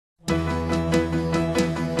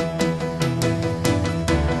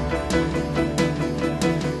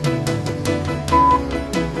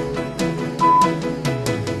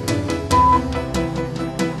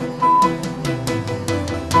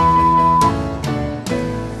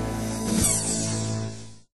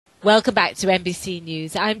Welcome back to MBC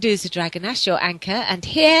News. I'm Dusa Dragonash, your anchor, and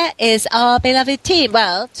here is our beloved team.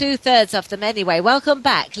 Well, 2/3 of them anyway. Welcome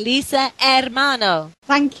back, Lisa Hermano.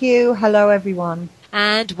 Thank you. Hello, everyone.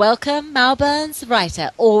 And welcome, Mal Burns,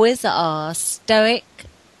 writer, always our stoic,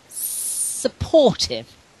 supportive,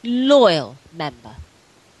 loyal member.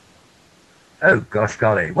 Oh, gosh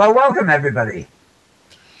golly. Well, welcome, everybody.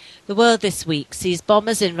 The world this week sees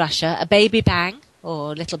bombers in Russia, a baby bang,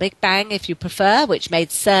 or Little Big Bang if you prefer, which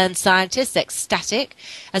made CERN scientists ecstatic,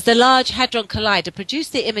 as the Large Hadron Collider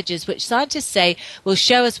produced the images which scientists say will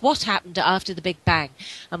show us what happened after the Big Bang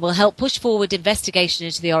and will help push forward investigation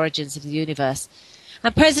into the origins of the universe.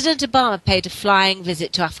 And President Obama paid a flying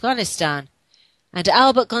visit to Afghanistan. And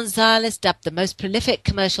Albert Gonzalez, dubbed the most prolific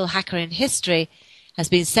commercial hacker in history, has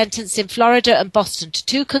been sentenced in Florida and Boston to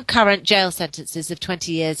 2 concurrent jail sentences of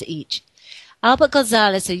 20 years each. Albert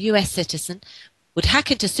Gonzalez, a US citizen, would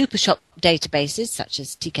hack into super shop databases, such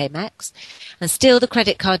as TK Maxx, and steal the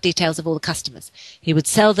credit card details of all the customers. He would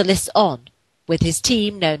sell the lists on, with his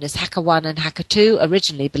team, known as Hacker 1 and Hacker 2,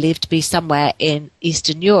 originally believed to be somewhere in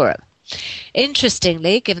Eastern Europe.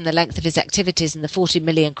 Interestingly, given the length of his activities and the 40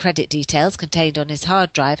 million credit details contained on his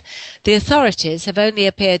hard drive, the authorities have only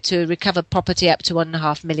appeared to recover property up to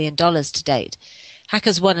 $1.5 million to date.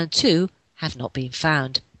 Hackers 1 and 2 have not been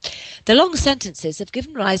found. The long sentences have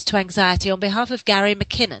given rise to anxiety on behalf of Gary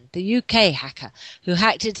McKinnon, the UK hacker who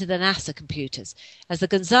hacked into the NASA computers, as the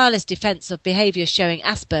Gonzalez defence of behaviour showing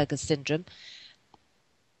Asperger's syndrome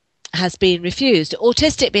has been refused.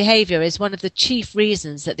 Autistic behaviour is one of the chief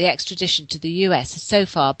reasons that the extradition to the US has so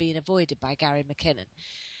far been avoided by Gary McKinnon.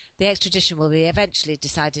 The extradition will be eventually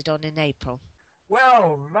decided on in April.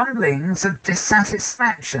 Well, rumblings of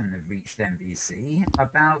dissatisfaction have reached MBC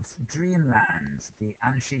about Dreamland, the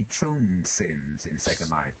Anshe Chung Sims in Second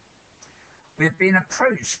Life. We've been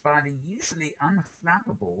approached by the usually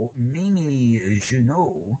unflappable Mimi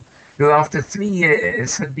Junot, who after 3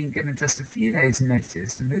 years had been given just a few days'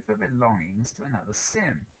 notice to move her belongings to another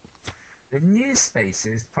sim. The new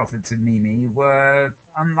spaces proffered to Mimi were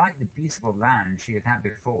unlike the beautiful land she had had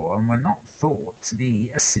before and were not thought to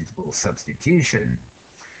be a suitable substitution.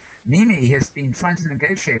 Mimi has been trying to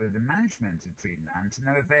negotiate with the management of Dreamland to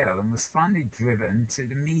no avail and was finally driven to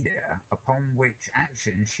the media, upon which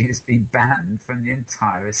action she has been banned from the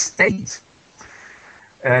entire estate.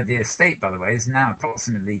 The estate, by the way, is now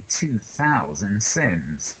approximately 2,000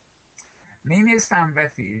 sims. Mimi has found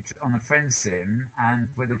refuge on a friend's sim and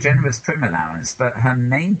with a generous prim allowance, but her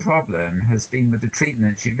main problem has been with the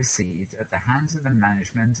treatment she received at the hands of the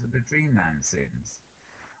management of the Dreamland sims.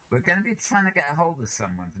 We're going to be trying to get a hold of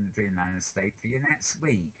someone from the Dreamland estate for you next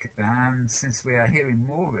week, since we are hearing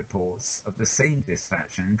more reports of the same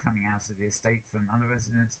dissatisfaction coming out of the estate from other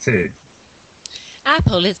residents too.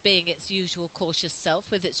 Apple is being its usual cautious self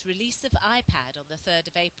with its release of iPad on the 3rd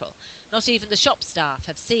of April. Not even the shop staff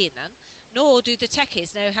have seen them, nor do the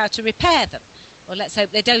techies know how to repair them. Well, let's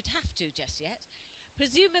hope they don't have to just yet.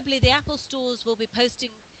 Presumably the Apple stores will be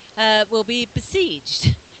besieged.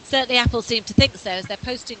 Certainly Apple seem to think so, as they're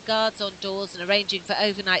posting guards on doors and arranging for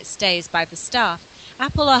overnight stays by the staff.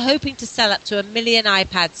 Apple are hoping to sell up to 1 million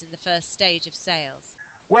iPads in the first stage of sales.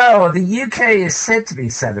 Well, the UK is said to be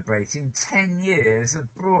celebrating 10 years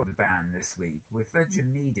of broadband this week, with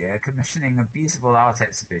Virgin Media commissioning a beautiful art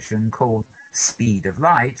exhibition called Speed of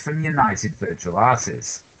Light from United Virtual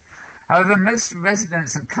Artists. However, most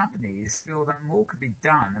residents and companies feel that more could be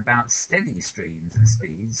done about steady streams and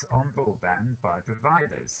speeds on broadband by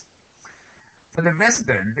providers. For the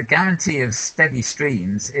resident, the guarantee of steady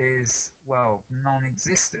streams is, well,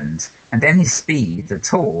 non-existent, and any speed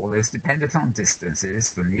at all is dependent on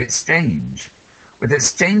distances from the exchange. With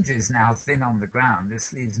exchanges now thin on the ground,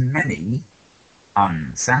 this leaves many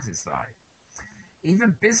unsatisfied.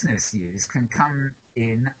 Even business use can come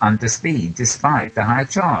in under speed despite the high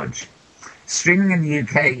charge. Streaming in the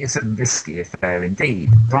UK is a risky affair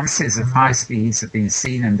indeed. Promises of high speeds have been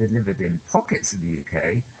seen and delivered in pockets of the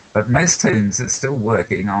UK, but most homes are still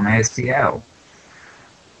working on ASDL.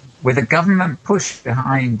 With a government push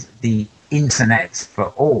behind the internet for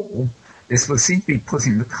all, this will seem to be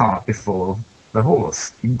putting the cart before the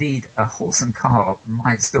horse. Indeed, a horse and cart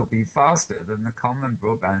might still be faster than the common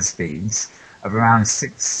broadband speeds of around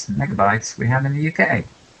 6 megabytes we have in the UK.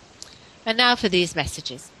 And now for these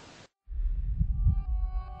messages.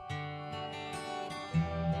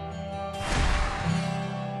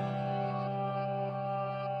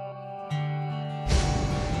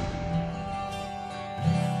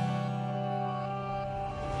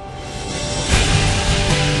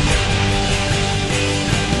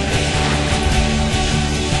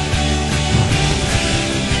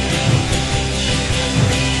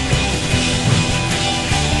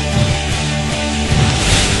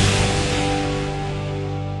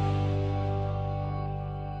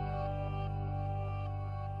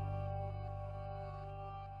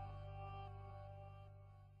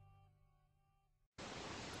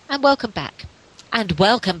 And welcome back. And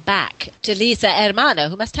welcome back to Lisa Hermano,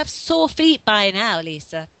 who must have sore feet by now,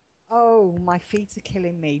 Lisa. Oh, my feet are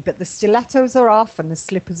killing me, but the stilettos are off and the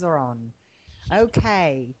slippers are on.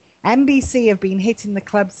 Okay, MBC have been hitting the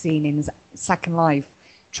club scene in Second Life,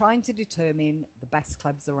 trying to determine the best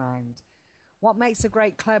clubs around. What makes a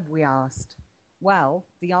great club, we asked. Well,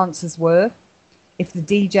 the answers were, if the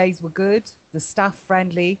DJs were good, the staff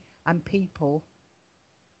friendly, and people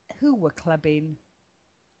who were clubbing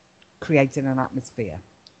created an atmosphere.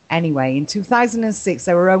 Anyway, in 2006,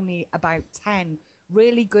 there were only about 10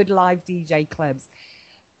 really good live DJ clubs.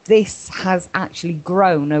 This has actually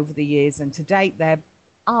grown over the years, and to date there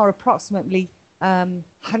are approximately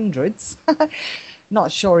hundreds.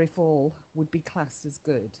 Not sure if all would be classed as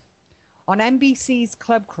good. On MBC's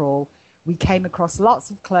Club Crawl, we came across lots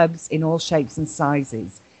of clubs in all shapes and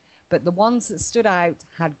sizes, but the ones that stood out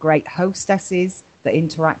had great hostesses that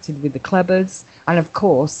interacted with the clubbers, and of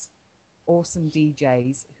course, awesome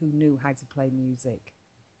DJs who knew how to play music.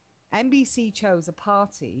 MBC chose a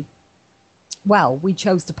party. Well, we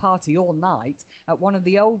chose to party all night at one of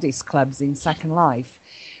the oldest clubs in Second Life,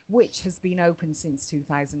 which has been open since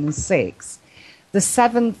 2006. The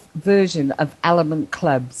 7th version of Element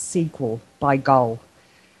Club's sequel by Goal.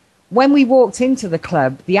 When we walked into the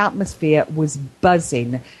club, the atmosphere was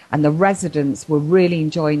buzzing and the residents were really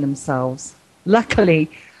enjoying themselves. Luckily,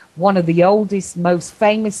 one of the oldest, most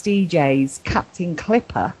famous DJs, Captain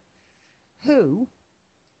Clipper, who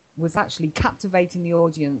was actually captivating the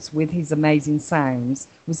audience with his amazing sounds,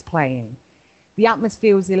 was playing. The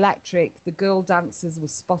atmosphere was electric, the girl dancers were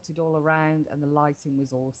spotted all around, and the lighting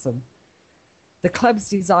was awesome. The club's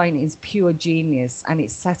design is pure genius, and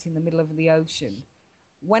it's set in the middle of the ocean.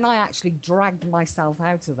 When I actually dragged myself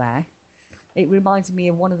out of there, it reminded me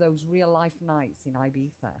of one of those real-life nights in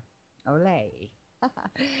Ibiza. Olé!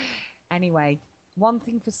 Anyway, one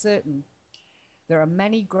thing for certain, there are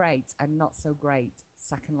many great and not so great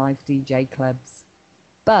Second Life DJ clubs.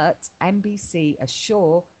 But MBC are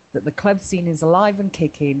sure that the club scene is alive and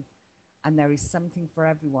kicking, and there is something for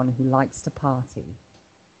everyone who likes to party.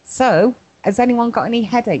 So, has anyone got any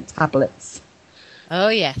headache tablets? Oh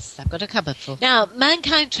yes, I've got a cupboard full. Now,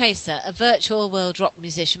 Mankind Tracer, a virtual world rock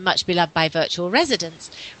musician much beloved by virtual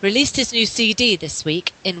residents, released his new CD this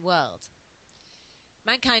week in World.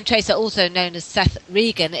 Mankind Tracer, also known as Seth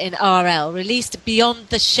Regan in RL, released Beyond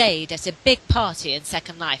the Shade at a big party in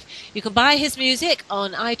Second Life. You can buy his music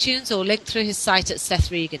on iTunes or link through his site at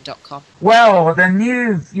sethregan.com. Well, the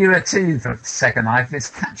new Viewer 2 for Second Life is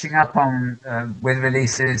catching up on with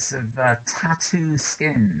releases of Tattoo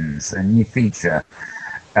Skins, a new feature.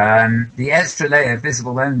 The extra layer,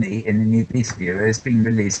 visible only in the new beta viewer, is being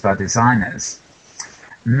released by designers.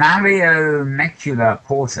 Mario Mecula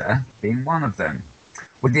Porter being one of them.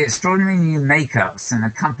 With the extraordinary new makeups and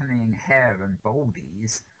accompanying hair and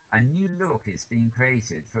boldies, a new look is being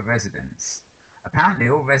created for residents. Apparently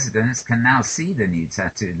all residents can now see the new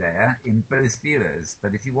tattoo layer in both viewers,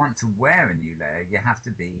 but if you want to wear a new layer, you have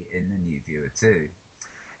to be in the new viewer too.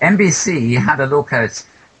 MBC had a look at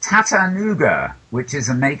Tattooga, which is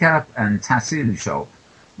a makeup and tattoo shop,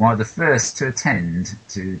 one of the first to attend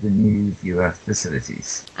to the new viewer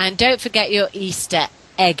facilities. And don't forget your Easter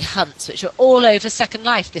egg hunts, which are all over Second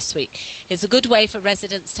Life this week. It's a good way for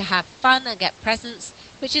residents to have fun and get presents,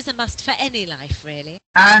 which is a must for any life, really.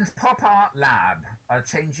 And PopArt Lab are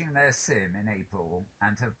changing their sim in April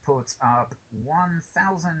and have put up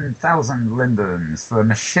 1,000 limbums for a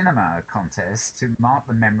Machinima Contest to mark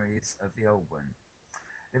the memories of the old one.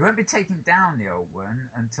 They won't be taking down the old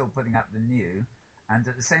one until putting up the new, and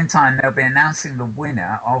at the same time they'll be announcing the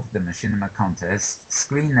winner of the Machinima Contest,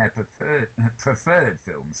 screen their preferred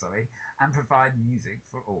film, and provide music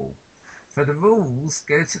for all. For the rules,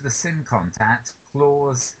 go to the sim contact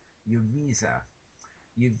clause Eureka.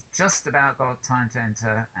 You've just about got time to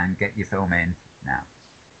enter and get your film in now.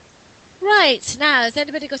 Right, now, has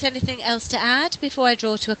anybody got anything else to add before I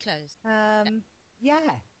draw to a close?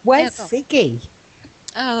 Yeah, where's Siggy?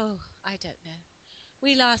 Oh, I don't know.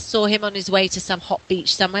 We last saw him on his way to some hot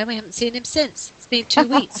beach somewhere. We haven't seen him since. It's been 2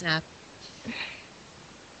 weeks now.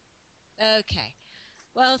 Okay.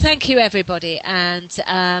 Well, thank you, everybody. And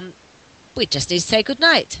we just need to say good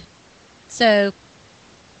night. So,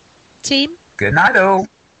 team? Good night, all.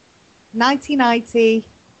 Nighty-nighty.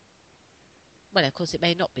 Well, of course, it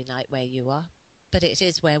may not be night where you are, but it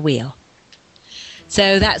is where we are.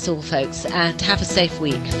 So that's all, folks. And have a safe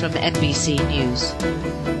week from NBC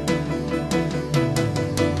News.